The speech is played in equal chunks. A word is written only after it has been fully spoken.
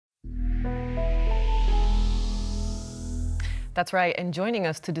That's right, and joining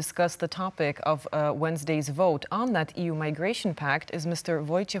us to discuss the topic of Wednesday's vote on that EU migration pact is Mr.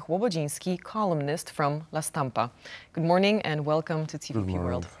 Wojciech Łobodziński, columnist from Stampa. Good morning and welcome to TVP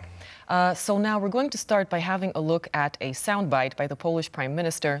World. So now we're going to start by having a look at a soundbite by the Polish Prime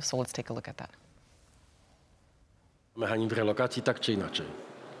Minister, so let's take a look at that. Mechanizm relokacji tak czy inaczej.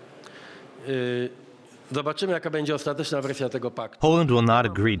 Zobaczymy, jaka będzie ostateczna wersja tego paktu. Poland will not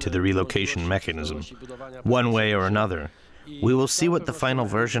agree to the relocation mechanism, one way or another. We will see what the final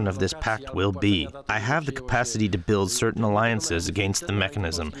version of this pact will be. I have the capacity to build certain alliances against the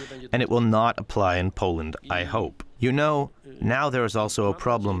mechanism, and it will not apply in Poland, I hope. You know, now there is also a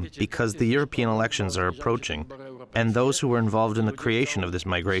problem because the European elections are approaching, and those who were involved in the creation of this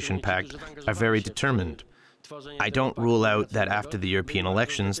migration pact are very determined. I don't rule out that after the European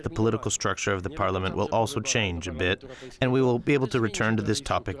elections, the political structure of the parliament will also change a bit, and we will be able to return to this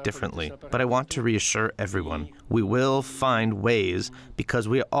topic differently. But I want to reassure everyone, we will find ways, because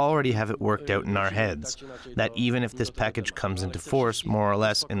we already have it worked out in our heads, that even if this package comes into force, more or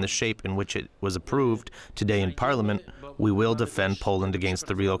less in the shape in which it was approved today in Parliament, we will defend Poland against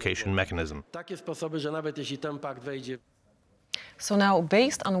the relocation mechanism. So now,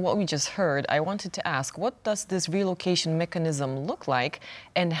 based on what we just heard, I wanted to ask, what does this relocation mechanism look like,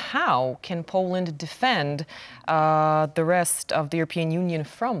 and how can Poland defend the rest of the European Union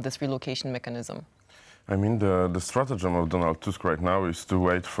from this relocation mechanism? I mean, the stratagem of Donald Tusk right now is to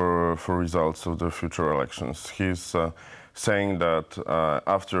wait for results of the future elections. He's saying that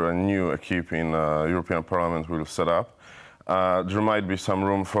after a new equipe in European Parliament will set up, there might be some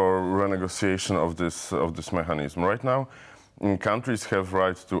room for renegotiation of this mechanism. Right now, countries have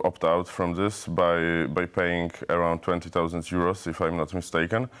right to opt out from this by paying around 20,000 euros, if I'm not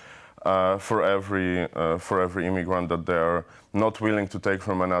mistaken, for every immigrant that they are not willing to take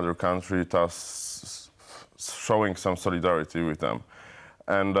from another country, thus showing some solidarity with them.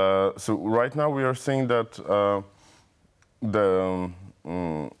 And so right now we are seeing that the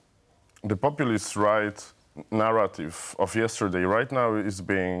populist right narrative of yesterday right now is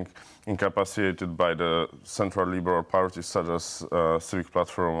being incapacitated by the central liberal parties such as Civic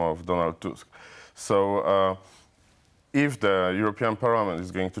Platform of Donald Tusk. So if the European Parliament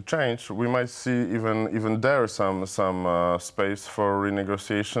is going to change, we might see even there some space for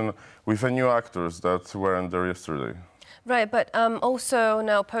renegotiation with new actors that weren't there yesterday. Right, but also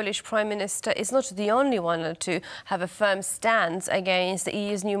now Polish Prime Minister is not the only one to have a firm stance against the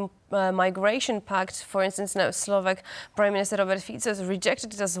EU's new migration pact. For instance, now Slovak Prime Minister Robert Fico has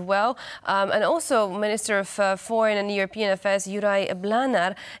rejected it as well. And also Minister of Foreign and European Affairs Juraj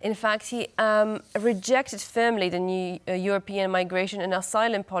Blanar, in fact, he rejected firmly the new European migration and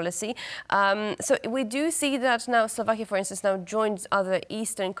asylum policy. So we do see that now Slovakia, for instance, now joins other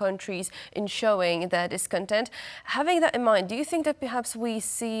Eastern countries in showing their discontent. Having that in mind, do you think that perhaps we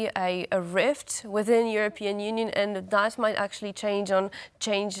see a rift within the European Union, and that might actually change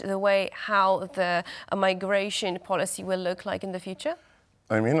the way how the migration policy will look like in the future?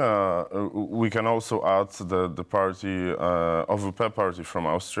 I mean, we can also add the party, OVP party from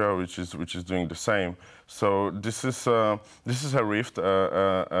Austria, which is doing the same. So this is a rift,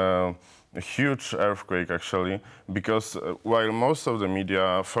 a huge earthquake actually, because while most of the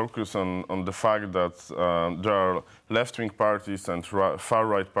media focus on the fact that there are left-wing parties and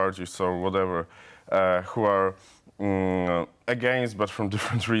far-right parties or whatever who are against, but from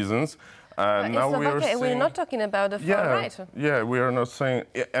different reasons. Now we're not talking about the far right. Yeah, we are not saying,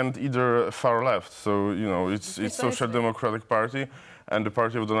 and either far left. So you know, it's Social Democratic Party, and the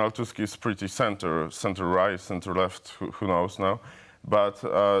party of Donald Tusk is pretty center right, center left. Who knows now? But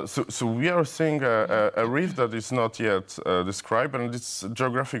so we are seeing a rift that is not yet described, and it's a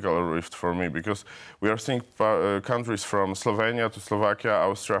geographical rift for me, because we are seeing countries from Slovenia to Slovakia,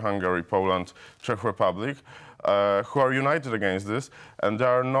 Austria, Hungary, Poland, Czech Republic, who are united against this, and there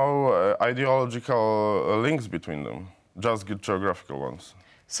are no ideological links between them, just geographical ones.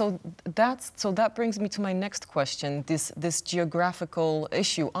 So that brings me to my next question, this geographical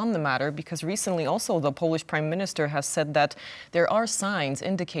issue on the matter, because recently also the Polish Prime Minister has said that there are signs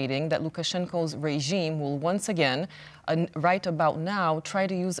indicating that Lukashenko's regime will once again, right about now, try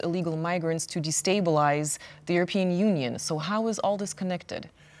to use illegal migrants to destabilize the European Union. So how is all this connected?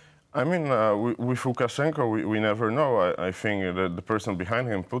 I mean, with Lukashenko, we never know. I think that the person behind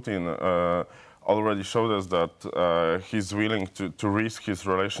him, Putin, already showed us that he's willing to risk his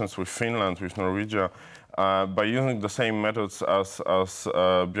relations with Finland, with Norwegian, by using the same methods as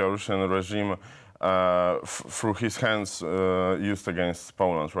Belarusian regime through his hands used against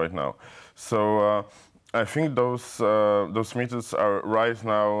Poland right now. So I think those methods are right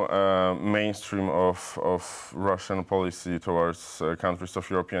now mainstream of Russian policy towards countries of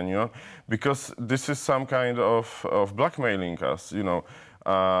European Union, because this is some kind of blackmailing us. You know,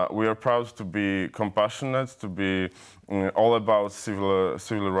 we are proud to be compassionate, to be all about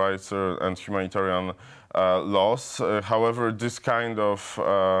civil rights and humanitarian laws. However, this kind of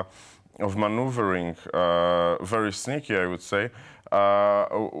maneuvering, very sneaky, I would say,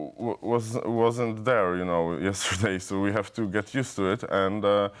 wasn't there, you know, yesterday. So we have to get used to it and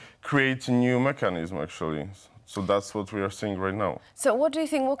create a new mechanism, actually. So that's what we are seeing right now. So what do you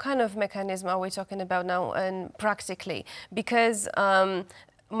think, what kind of mechanism are we talking about now and practically? Because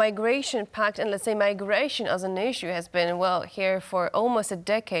migration pact and, let's say, migration as an issue has been, well, here for almost a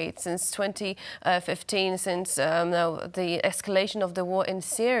decade, since 2015, since now the escalation of the war in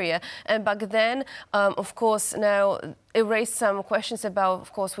Syria. And back then, of course, now it raised some questions about,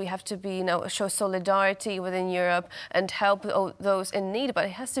 of course, we have to be, show solidarity within Europe and help those in need, but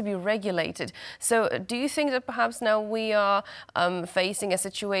it has to be regulated. So do you think that perhaps now we are facing a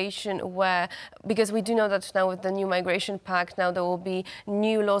situation where, because we do know that now with the new migration pact, now there will be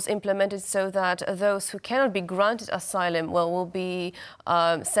new laws implemented so that those who cannot be granted asylum, well, will be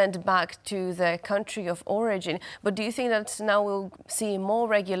sent back to their country of origin. But do you think that now we'll see more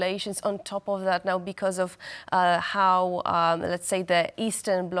regulations on top of that now because of how let's say the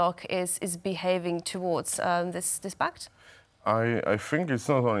Eastern Bloc is behaving towards this pact? I think it's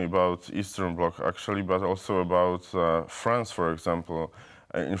not only about Eastern Bloc, actually, but also about France, for example.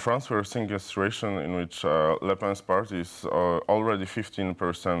 In France, we're seeing a situation in which Le Pen's party is already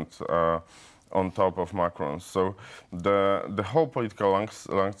 15% on top of Macron's. So the whole political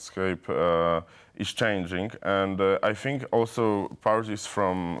landscape is changing, and I think also parties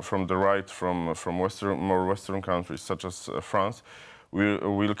from the right, from more Western countries, such as France,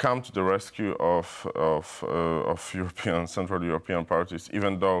 will come to the rescue of European, Central European parties,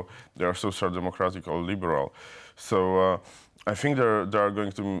 even though they are social democratic or liberal. So I think there are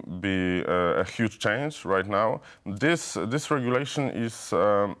going to be a huge change right now. This regulation is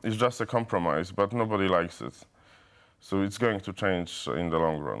just a compromise, but nobody likes it. So it's going to change in the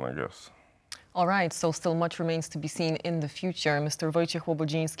long run, I guess. All right, so still much remains to be seen in the future. Mr. Wojciech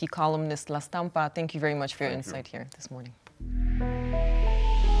Łobodziński, columnist La Stampa, thank you very much for your insight here this morning.